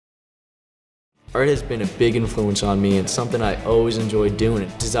Art has been a big influence on me. It's something I always enjoyed doing.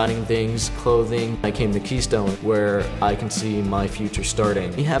 Designing things, clothing. I came to Keystone where I can see my future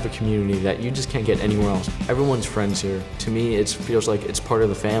starting. We have a community that you just can't get anywhere else. Everyone's friends here. To me, it feels like it's part of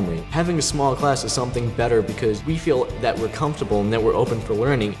the family. Having a small class is something better because we feel that we're comfortable and that we're open for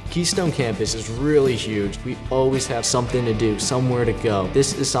learning. Keystone campus is really huge. We always have something to do, somewhere to go.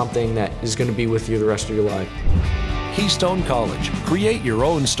 This is something that is going to be with you the rest of your life. Keystone College. Create your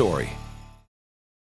own story.